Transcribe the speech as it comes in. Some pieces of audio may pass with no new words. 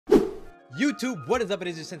YouTube, what is up? It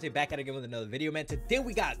is your Sensei back at it again with another video, man. Today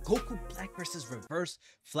we got Goku Black versus Reverse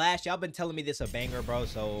Flash. Y'all been telling me this a banger, bro.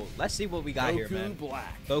 So let's see what we got here, man.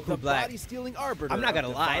 Black. Goku Black. Body-stealing arbiter. I'm not gonna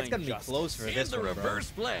lie, it's gonna be close for this one, bro. Reverse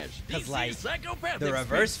Flash. Cause like the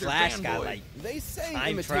Reverse Flash got like they say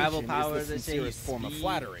time travel powers. Is the sincerest form of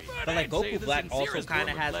flattery. But like Goku Black also kind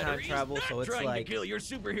of has time travel, so it's like to kill your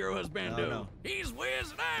superhero husbando. No. He's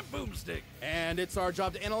Wiz and I'm Boomstick. And it's our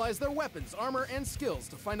job to analyze their weapons, armor, and skills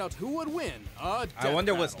to find out who would win. I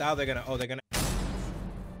wonder what style they're gonna. Oh, they're gonna.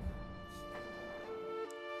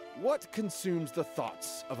 What consumes the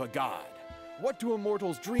thoughts of a god? What do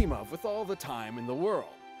immortals dream of with all the time in the world?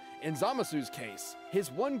 In Zamasu's case,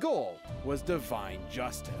 his one goal was divine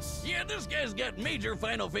justice. Yeah, this guy's got major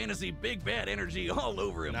Final Fantasy big bad energy all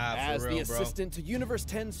over him. Nah, As real, the assistant to Universe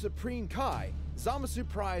 10's Supreme Kai, Zamasu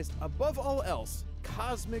prized above all else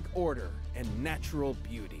cosmic order and natural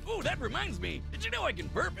beauty. Oh, that reminds me. Did you know I can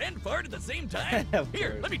burp and fart at the same time?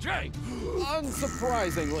 Here, let me try.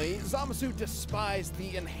 Unsurprisingly, Zamasu despised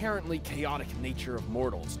the inherently chaotic nature of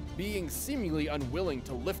mortals, being seemingly unwilling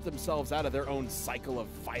to lift themselves out of their own cycle of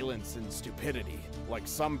violence and stupidity, like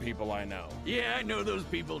some people I know. Yeah, I know those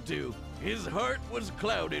people too. His heart was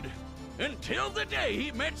clouded. Until the day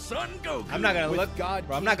he met Son Goku. I'm not gonna look, God,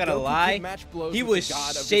 bro. I'm not gonna Goku lie. could match blows He with was the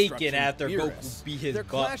god of shaking destruction, after Beerus. Goku beat his Their butt,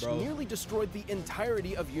 clash bro. nearly destroyed the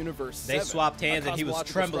entirety of Universe They 7, swapped hands a and he was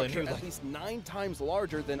cosmological trembling. He was structure like, at least 9 times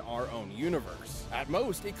larger than our own universe. At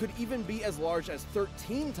most, it could even be as large as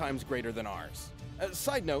 13 times greater than ours.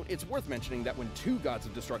 Side note, it's worth mentioning that when 2 gods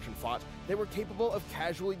of destruction fought, they were capable of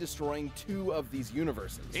casually destroying 2 of these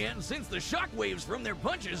universes. And since the shockwaves from their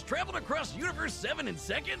punches traveled across Universe 7 in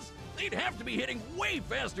seconds, they'd have to be hitting way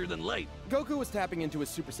faster than light. Goku was tapping into his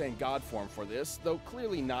Super Saiyan God form for this, though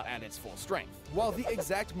clearly not at its full strength. While the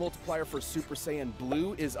exact multiplier for Super Saiyan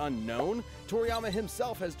Blue is unknown, Toriyama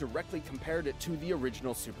himself has directly compared it to the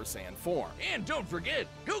original Super Saiyan form. And don't forget,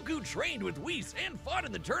 Goku trained with Whis and fought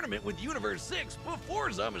in the tournament with Universe 6 before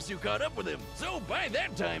Zamasu caught up with him. So by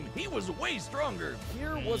that time, he was way stronger.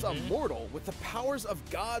 Here was a mortal with the powers of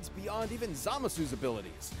gods beyond even Zamasu's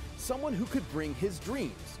abilities. Someone who could bring his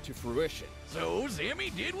dreams to fruition. So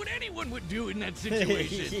Sammy did what anyone would do in that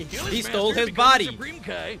situation. Kill He his stole master, his become body. the Supreme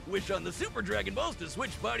Kai, wish on the Super Dragon Balls to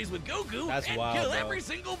switch bodies with Goku, That's and wild, kill bro. every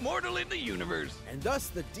single mortal in the universe. And thus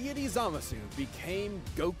the deity Zamasu became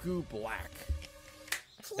Goku Black.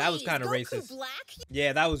 That was kind of Goku racist. Black?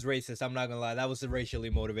 Yeah, that was racist. I'm not gonna lie. That was racially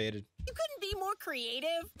motivated. You couldn't be more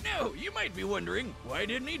creative. Now, you might be wondering, why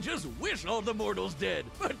didn't he just wish all the mortals dead?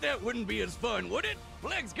 But that wouldn't be as fun, would it?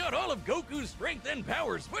 Black's got all of Goku's strength and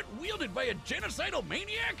powers, but wielded by a genocidal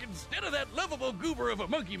maniac instead of that lovable goober of a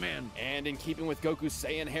monkey man. And in keeping with Goku's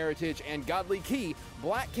Saiyan heritage and godly ki,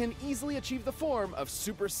 Black can easily achieve the form of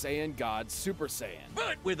Super Saiyan God Super Saiyan.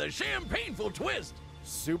 But with a champagneful twist.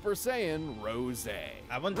 Super Saiyan Rose.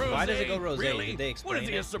 I wonder why does it go rose? Really? Did they explain What is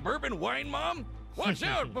he, a it? suburban wine mom? Watch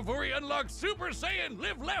out before he unlocks Super Saiyan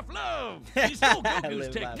Live, Laugh, Love! He stole Goku's Live,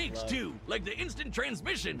 laugh, techniques love. too, like the instant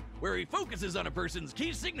transmission, where he focuses on a person's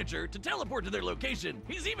key signature to teleport to their location.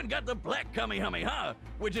 He's even got the Black Kamehameha,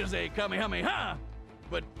 which is a Kamehameha,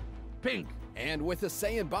 but pink. And with a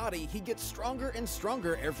Saiyan body, he gets stronger and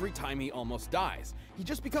stronger every time he almost dies. He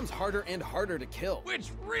just becomes harder and harder to kill.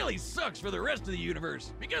 Which really sucks for the rest of the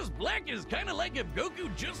universe, because Black is kind of like if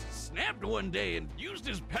Goku just snapped one day and used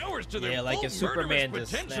his powers to their like full if Superman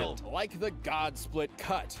murderous just potential. snapped. Like the God Split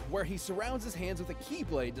Cut, where he surrounds his hands with a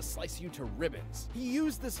keyblade to slice you to ribbons. He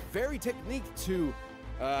used this very technique to,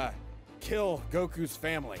 kill Goku's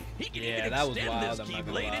family. He can Yeah, even that was extend wild, this I'm not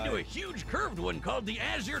gonna keyblade into lie. a huge curved one called the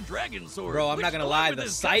Azure Dragon Sword. Bro, I'm which, not gonna along lie, with the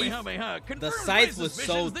his scythe- Kamehameha, the confirms my scythe was so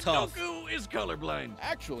suspicions that tough. Goku is colorblind.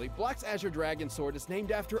 Actually, Black's Azure Dragon Sword is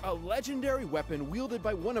named after a legendary weapon wielded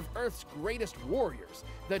by one of Earth's greatest warriors,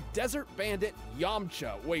 the Desert Bandit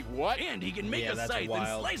Yamcha. Wait, what? And he can make Yeah, a that's scythe wild.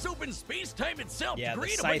 and slice open space-time itself Yeah, to the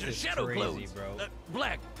create a scythe bunch of is shadow crazy, clones. bro.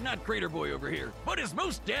 Black, not Crater Boy over here. But his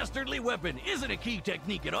most dastardly weapon isn't a key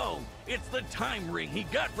technique at all. It's the time ring he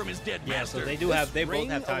got from his dead Yeah, master. so they both This have ring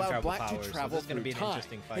time allowed travel Black powers. to So travel this is gonna through be an time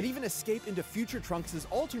interesting fight. and even escape into future Trunks'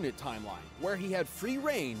 alternate timeline, where he had free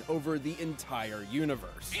reign over the entire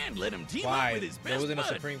universe. And let him team Why? up with his There best wasn't a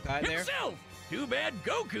bud, Supreme Kai there? himself. Too bad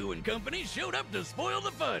Goku and company showed up to spoil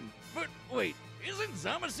the fun. But wait, isn't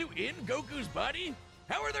Zamasu in Goku's body?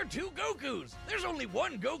 How are there 2 Gokus? There's only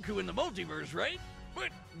one Goku in the multiverse, right? But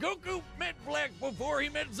Goku met Black before he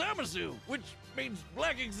met Zamasu, which means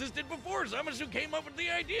Black existed before Zamasu came up with the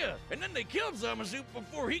idea. And then they killed Zamasu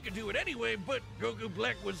before he could do it anyway, but Goku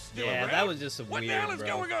Black was still around. That was just some what weird, the hell is bro.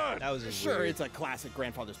 going on? That was just Sure, weird. it's a classic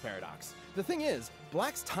grandfather's paradox. The thing is,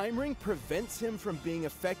 Black's time ring prevents him from being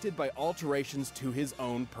affected by alterations to his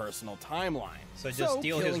own personal timeline. So just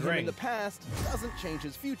steal his killing him ring. in the past doesn't change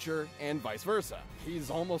his future, and vice versa. He's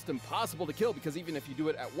almost impossible to kill because even if you do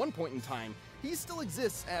it at one point in time, he still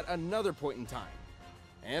exists at another point in time.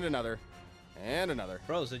 And another. And another.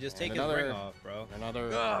 Bro, so just take his another, ring off, bro. Another.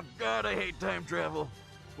 Oh god, I hate time travel.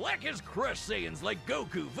 Black has crushed Saiyans like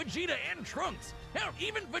Goku, Vegeta, and Trunks. Hell,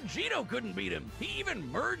 even Vegito couldn't beat him. He even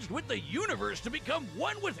merged with the universe to become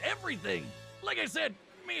one with everything. Like I said,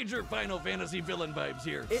 major Final Fantasy villain vibes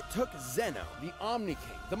here. It took Zeno, the Omni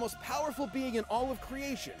King, the most powerful being in all of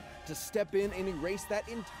creation, to step in and erase that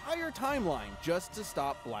entire timeline just to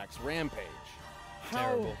stop Black's rampage. How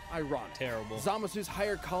Terrible. ironic. Terrible. Zamasu's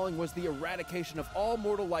higher calling was the eradication of all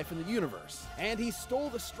mortal life in the universe, and he stole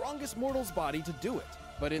the strongest mortal's body to do it.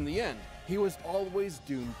 But in the end, he was always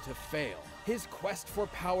doomed to fail. His quest for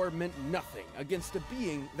power meant nothing against a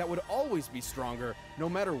being that would always be stronger no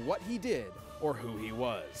matter what he did or who he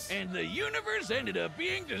was. And the universe ended up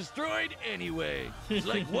being destroyed anyway. It's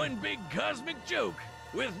like one big cosmic joke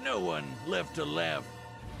with no one left to laugh.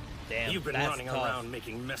 Damn, You've been that's running tough. around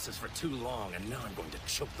making messes for too long, and now I'm going to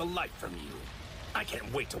choke the life from you. I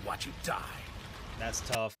can't wait to watch you die. That's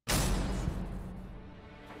tough.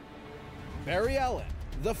 Barry Allen,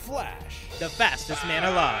 the Flash, The fastest man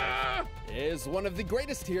alive. is one of the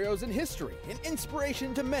greatest heroes in history, an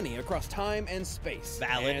inspiration to many across time and space.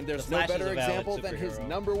 Valid. And there's The no Flash is better a valid example than his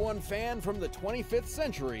superhero. #1 fan from the 25th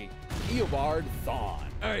century, Eobard Thawne.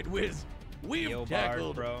 Alright, Wiz. We've Yo, Bard,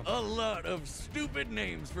 tackled bro. a lot of stupid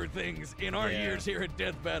names for things in our Yeah. years here at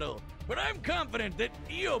Death Battle, but I'm confident that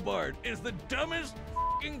Eobard is the dumbest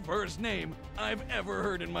f***ing first name I've ever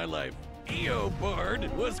heard in my life.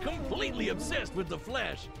 Eobard was completely obsessed with the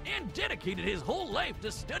Flash and dedicated his whole life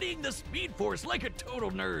to studying the Speed Force like a total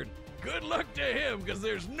nerd. Good luck to him, because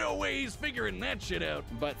there's no way he's figuring that shit out.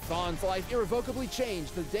 But Thawne's life irrevocably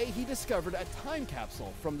changed the day he discovered a time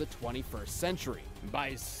capsule from the 21st century.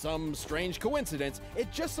 By some strange coincidence,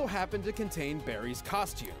 it just so happened to contain Barry's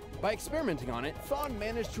costume. By experimenting on it, Thawne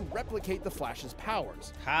managed to replicate the Flash's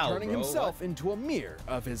powers, How, turning bro? himself into a mirror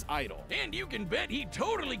of his idol. And you can bet he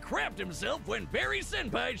totally crapped himself when Barry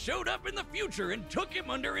Senpai showed up in the future and took him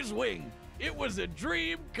under his wing. It was a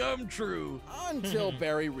dream come true. Until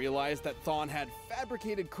Barry realized that Thawne had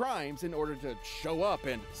fabricated crimes in order to show up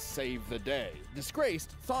and save the day.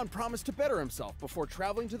 Disgraced, Thawne promised to better himself before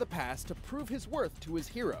traveling to the past to prove his worth to his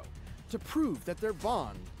hero, to prove that their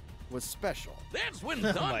bond was special. That's when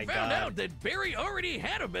my Thawne found God. out that Barry already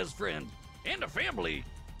had a best friend, and a family,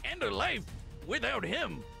 and a life without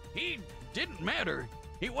him. He didn't matter.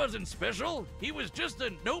 He wasn't special. He was just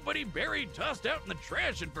a nobody Barry tossed out in the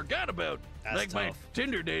trash and forgot about. That's like my tough.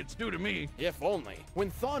 Tinder dates do to me. If only.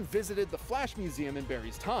 When Thawne visited the Flash Museum in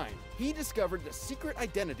Barry's time, he discovered the secret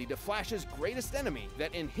identity to Flash's greatest enemy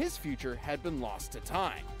that in his future had been lost to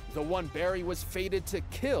time. The one Barry was fated to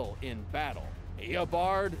kill in battle.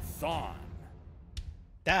 Eobard Thawne.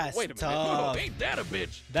 That's Wait a minute. tough. Oh, ain't that a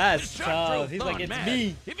bitch? That's This shot tough. drove He's like, Thawne "It's mad.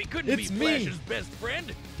 me. If he couldn't It's be me." Flash's best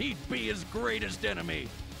friend, he'd be his greatest enemy.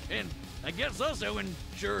 And I guess also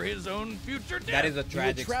ensure his own future death. That is a He would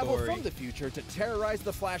tragic travel story. from the future to terrorize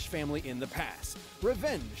the Flash family in the past.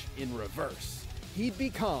 Revenge in reverse. He'd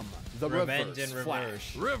become the Revenge Reverse in reverse.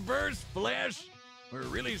 Flash. Reverse Flash. We're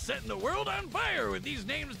really setting the world on fire with these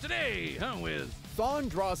names today, huh, Wiz? Thawne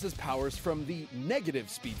draws his powers from the negative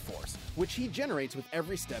Speed Force, which he generates with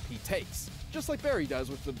every step he takes, just like Barry does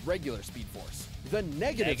with the regular Speed Force. The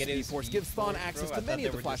negative Speed Force Speed gives Thawne Force, access bro? I to thought many they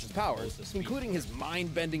of the were Flash's just powers, opposed to Speed including his Force.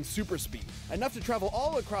 mind-bending super speed, enough to travel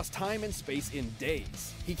all across time and space in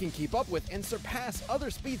days. He can keep up with and surpass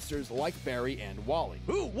other speedsters like Barry and Wally.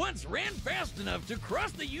 Who once ran fast enough to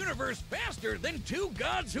cross the universe faster than two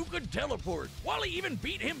gods who could teleport. Wally even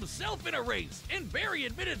beat himself in a race, and Barry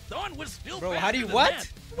admitted Thawne was still Bro, faster how do you than what? that.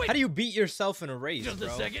 Wait, How do you beat yourself in a race, just bro?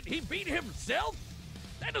 a second. He beat himself?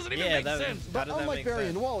 That doesn't even Yeah, make that- sense. How But does that unlike make Barry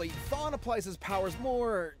sense? and Wally, Thawne applies his powers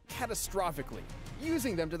more catastrophically,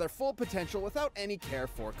 using them to their full potential without any care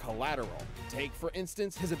for collateral. Take, for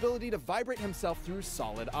instance, his ability to vibrate himself through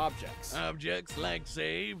solid objects. Objects like,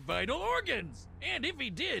 say, vital organs. And if he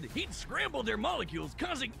did, he'd scramble their molecules,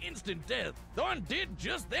 causing instant death. Thawne did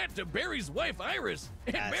just that to Barry's wife, Iris,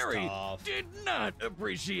 and That's Barry tough. did not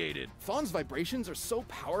appreciate it. Thawne's vibrations are so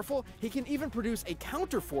powerful, he can even produce a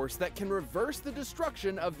counterforce that can reverse the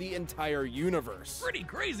destruction of the entire universe. Pretty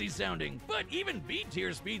crazy sounding, but even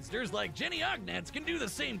B-tier speedsters like Jenny Ognats can do the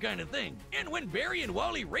same kind of thing. And when Barry and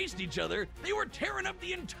Wally raced each other, they were tearing up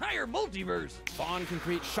the entire multiverse. Thawne can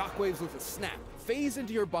create shockwaves with a snap, phase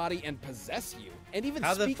into your body and possess you, and even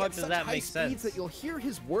How the speak fuck at does such that high make speeds sense? that you'll hear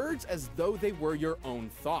his words as though they were your own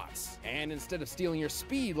thoughts. And instead of stealing your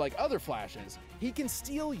speed like other Flashes, he can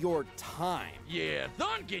steal your time. Yeah,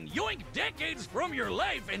 Thawne can yoink decades from your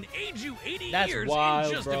life and age you 80 That's years wild,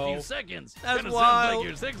 in just a bro. few seconds. That's Kinda sounds wild. like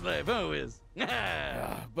your sex life, huh, Wiz?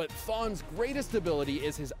 But Thawne's greatest ability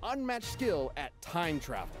is his unmatched skill at time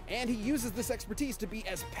travel, and he uses this expertise to be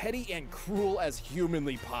as petty and cruel as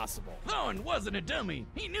humanly possible. Thawne wasn't a dummy.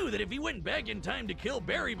 He knew that if he went back in time to kill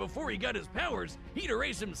Barry before he got his powers, he'd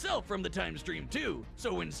erase himself from the time stream too.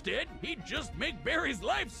 So instead, he'd just make Barry's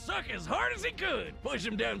life suck as hard as he could, push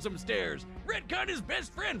him down some stairs, retcon his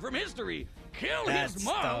best friend from history, kill his That's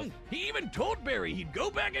mom. tough. He even told Barry he'd go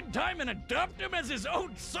back in time and adopt him as his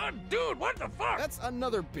own son. Dude, what the fuck? That's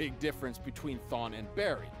another big difference between Thawne and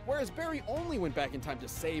Barry. Whereas Barry only went back in time to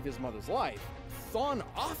save his mother's life, Thawne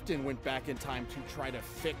often went back in time to try to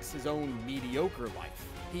fix his own mediocre life.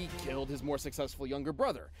 He killed his more successful younger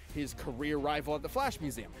brother, his career rival at the Flash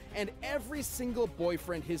Museum, and every single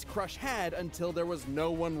boyfriend his crush had until there was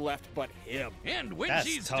no one left but him. And when That's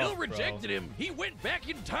she tough, still bro. rejected him, he went back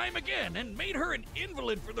in time again and made her an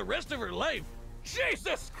invalid for the rest of her life.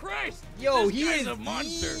 Jesus Christ! Yo, this he guy's is a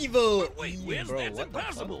monster. evil. But wait, Wiz, Bro, that's what the fuck?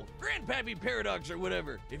 impossible. Grandpappy Paradox or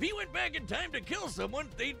whatever. If he went back in time to kill someone,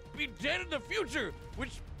 they'd be dead in the future,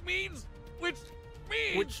 which means.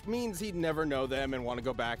 Which means he'd never know them and want to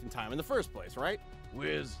go back in time in the first place, right?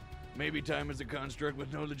 Wiz, maybe time is a construct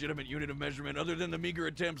with no legitimate unit of measurement other than the meager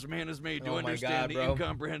attempts man has made to Oh my understand God, the bro.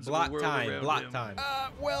 incomprehensible Block world time, around block him. time.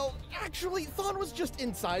 Well, actually, Thawne was just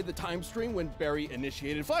inside the time stream when Barry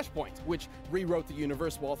initiated Flashpoint, which rewrote the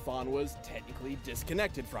universe while Thawne was technically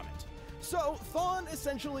disconnected from it. So, Thawne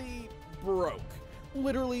essentially broke.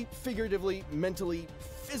 Literally, figuratively, mentally,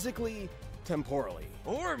 physically, temporally.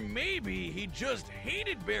 Or maybe he just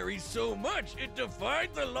hated Barry so much it defied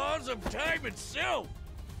the laws of time itself.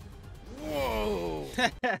 Whoa!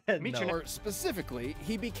 No. Or specifically,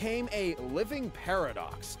 he became a living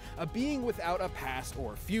paradox, a being without a past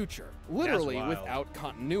or future, literally wild. without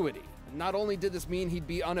continuity. Not only did this mean he'd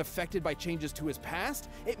be unaffected by changes to his past,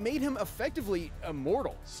 it made him effectively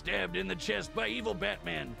immortal. Stabbed in the chest by evil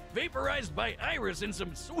Batman, vaporized by Iris in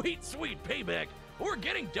some sweet, sweet payback, or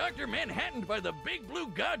getting Dr. Manhattaned by the big blue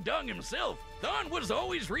god dong himself. Thawne was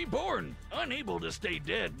always reborn, unable to stay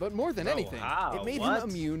dead. But more than Bro, anything, how? it made What? him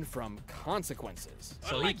immune from consequences. So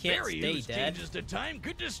he Unlike can't Barry, stay whose dead? changes to time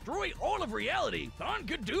could destroy all of reality, Thawne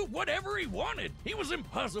could do whatever he wanted. He was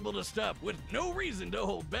impossible to stop, with no reason to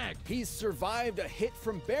hold back. He's survived a hit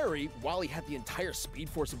from Barry while he had the entire Speed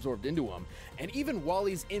Force absorbed into him, and even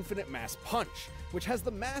Wally's infinite mass punch, which has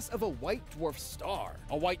the mass of a white dwarf star.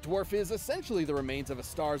 A white dwarf is essentially the remains of a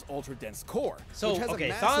star's ultra-dense core. So, which has a okay,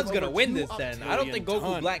 mass Thawne's of gonna over win 2 this then. I don't think Goku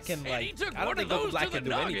octillion Black tons. can, And he like, took I don't one think of Goku those Black to can the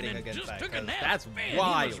do noggin anything and against just that, took a 'cause nap. that's Man,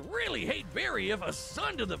 wild. He must really hate Barry if a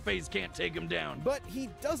son to the face can't take him down. But he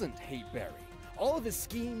doesn't hate Barry. All of his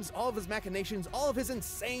schemes, all of his machinations, all of his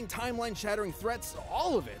insane timeline-shattering threats,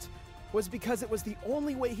 all of it was because it was the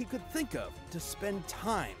only way he could think of to spend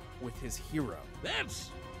time with his hero. That's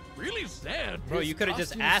really sad. Bro, His you could've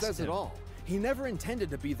just costume asked says him. it all. He never intended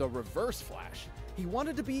to be the Reverse Flash. He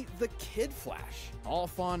wanted to be the Kid Flash. All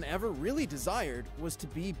Thawne ever really desired was to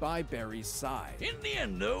be by Barry's side. In the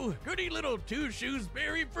end, though, goody little Two Shoes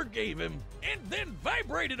Barry forgave him, and then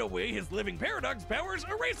vibrated away his living paradox powers,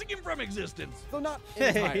 erasing him from existence. Though not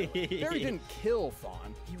entirely. Barry didn't kill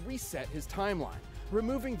Thawne, he reset his timeline,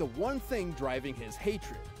 removing the one thing driving his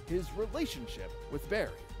hatred, his relationship with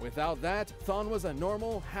Barry. Without that, Thawne was a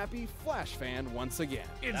normal, happy Flash fan once again.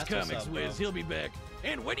 It's That's what's Comics up, Wiz, bro. he'll be back.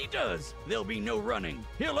 And when he does, there'll be no running.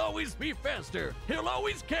 He'll always be faster. He'll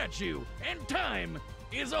always catch you. And time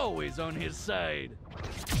is always on his side.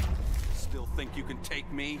 Still think you can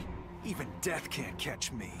take me? Even death can't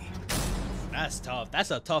catch me. That's tough. That's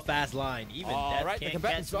a tough ass line. Even All death right, the can't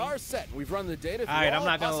combatants catch me. are set. We've run the data through All right, I'm all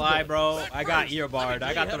not gonna lie, bro. But I got first, earbard. let me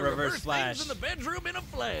I tell got you the how to reverse things flash. in the bedroom in a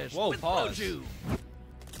flash. Whoa, with pause. Moju.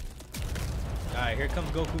 All right, here comes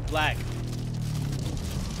Goku Black.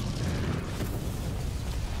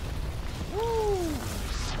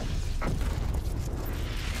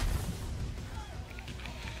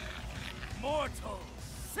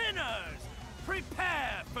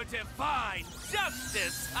 divine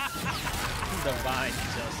justice. Divine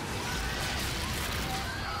justice.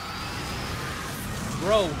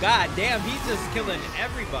 Bro, goddamn, he's just killing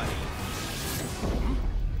everybody.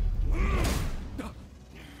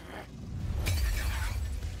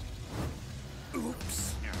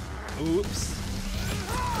 Oops.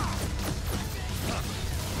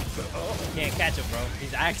 Can't catch him, bro.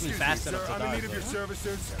 He's actually fast enough to dodge.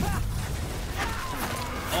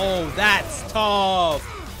 Oh, that's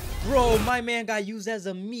tough. Bro, my man got used as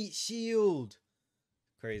a meat shield.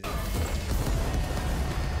 Crazy.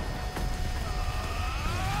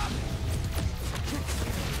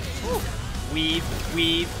 Woo.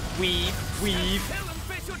 Weave. Tell them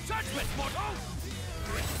face your judgment, mortal.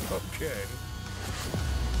 Okay.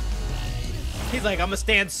 He's like, I'm gonna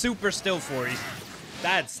stand super still for you.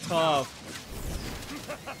 That's tough.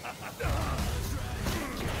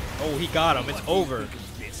 Oh, he got him. It's over.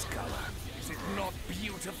 This color, is it not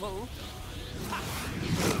beautiful?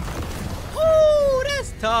 Oh,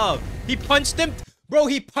 that's tough. He punched him. Bro,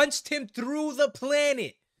 he punched him through the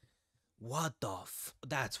planet. What the f?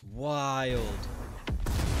 That's wild.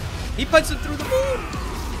 He punched him through the moon.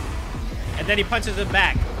 And then he punches him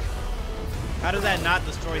back. How does that not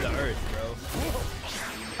destroy the Earth, bro?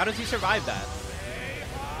 How does he survive that?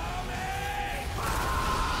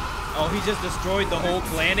 Oh, he just destroyed the whole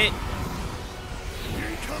planet?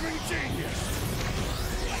 Incoming genius.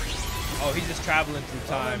 Oh, he's just traveling through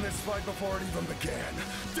time. This fight before it even began.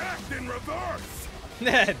 Death in reverse.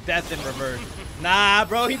 Death in reverse. Nah,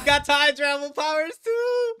 bro, he's got time travel powers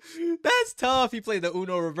too. That's tough. He played the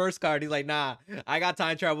Uno reverse card. He's like, nah, I got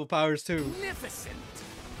time travel powers too. Magnificent.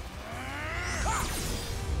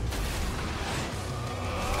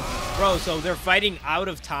 Bro, so they're fighting out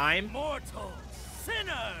of time? Mortals,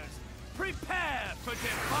 sinners, prepare for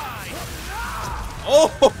divine. Oh!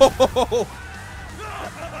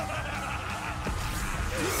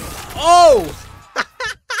 Oh!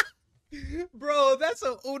 Bro, that's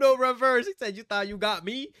a Uno reverse. He said, you thought you got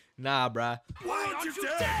me? Nah, bruh. Why aren't you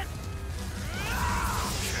dead?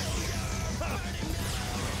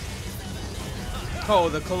 Oh,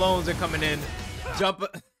 the colognes are coming in. Jump.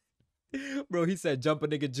 Bro, he said jump a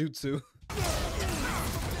nigga jutsu.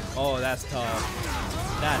 Oh, that's tough.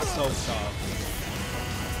 That's so tough.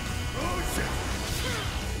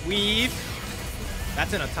 Weave.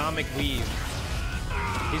 That's an atomic weave.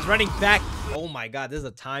 He's running back. Oh my god, this is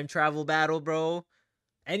a time travel battle, bro.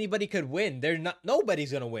 Anybody could win.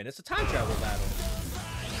 Nobody's gonna win. It's a time travel battle.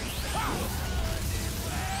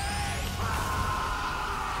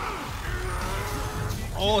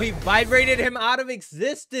 Oh, he vibrated him out of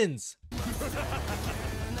existence.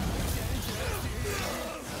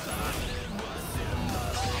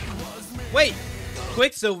 Wait,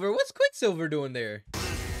 Quicksilver? What's Quicksilver doing there? To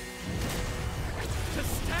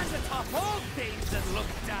stand atop all things and look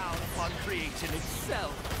down upon creation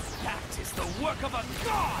itself. That is the work of a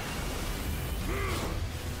god!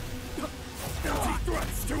 Empty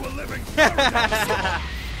threats to a living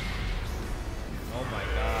Oh my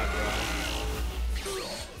god, bro.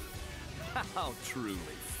 How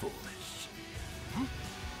truly foolish.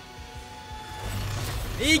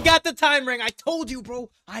 He got the time ring. I told you, bro.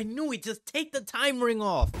 I knew it. Just take the time ring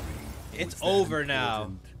off. It's over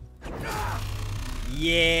now.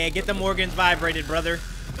 Yeah, get them organs vibrated, brother.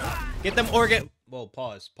 Get them Whoa,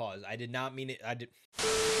 pause. I did not mean it.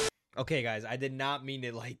 Okay, guys, I did not mean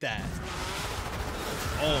it like that.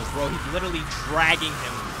 Oh, bro, he's literally dragging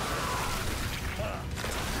him.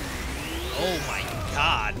 Oh my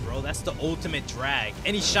god, bro, that's the ultimate drag.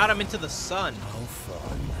 And he shot him into the sun. How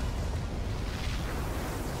fun.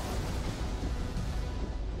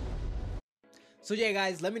 So yeah,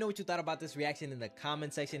 guys, let me know what you thought about this reaction in the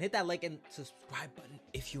comment section. Hit that like and subscribe button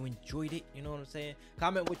if you enjoyed it. You know what I'm saying?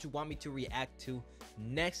 Comment what you want me to react to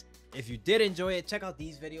next. If you did enjoy it, check out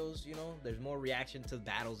these videos. You know, there's more reaction to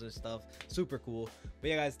battles and stuff. Super cool. But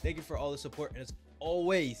yeah, guys, thank you for all the support. And as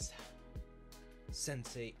always,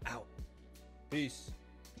 Sensei out. Peace.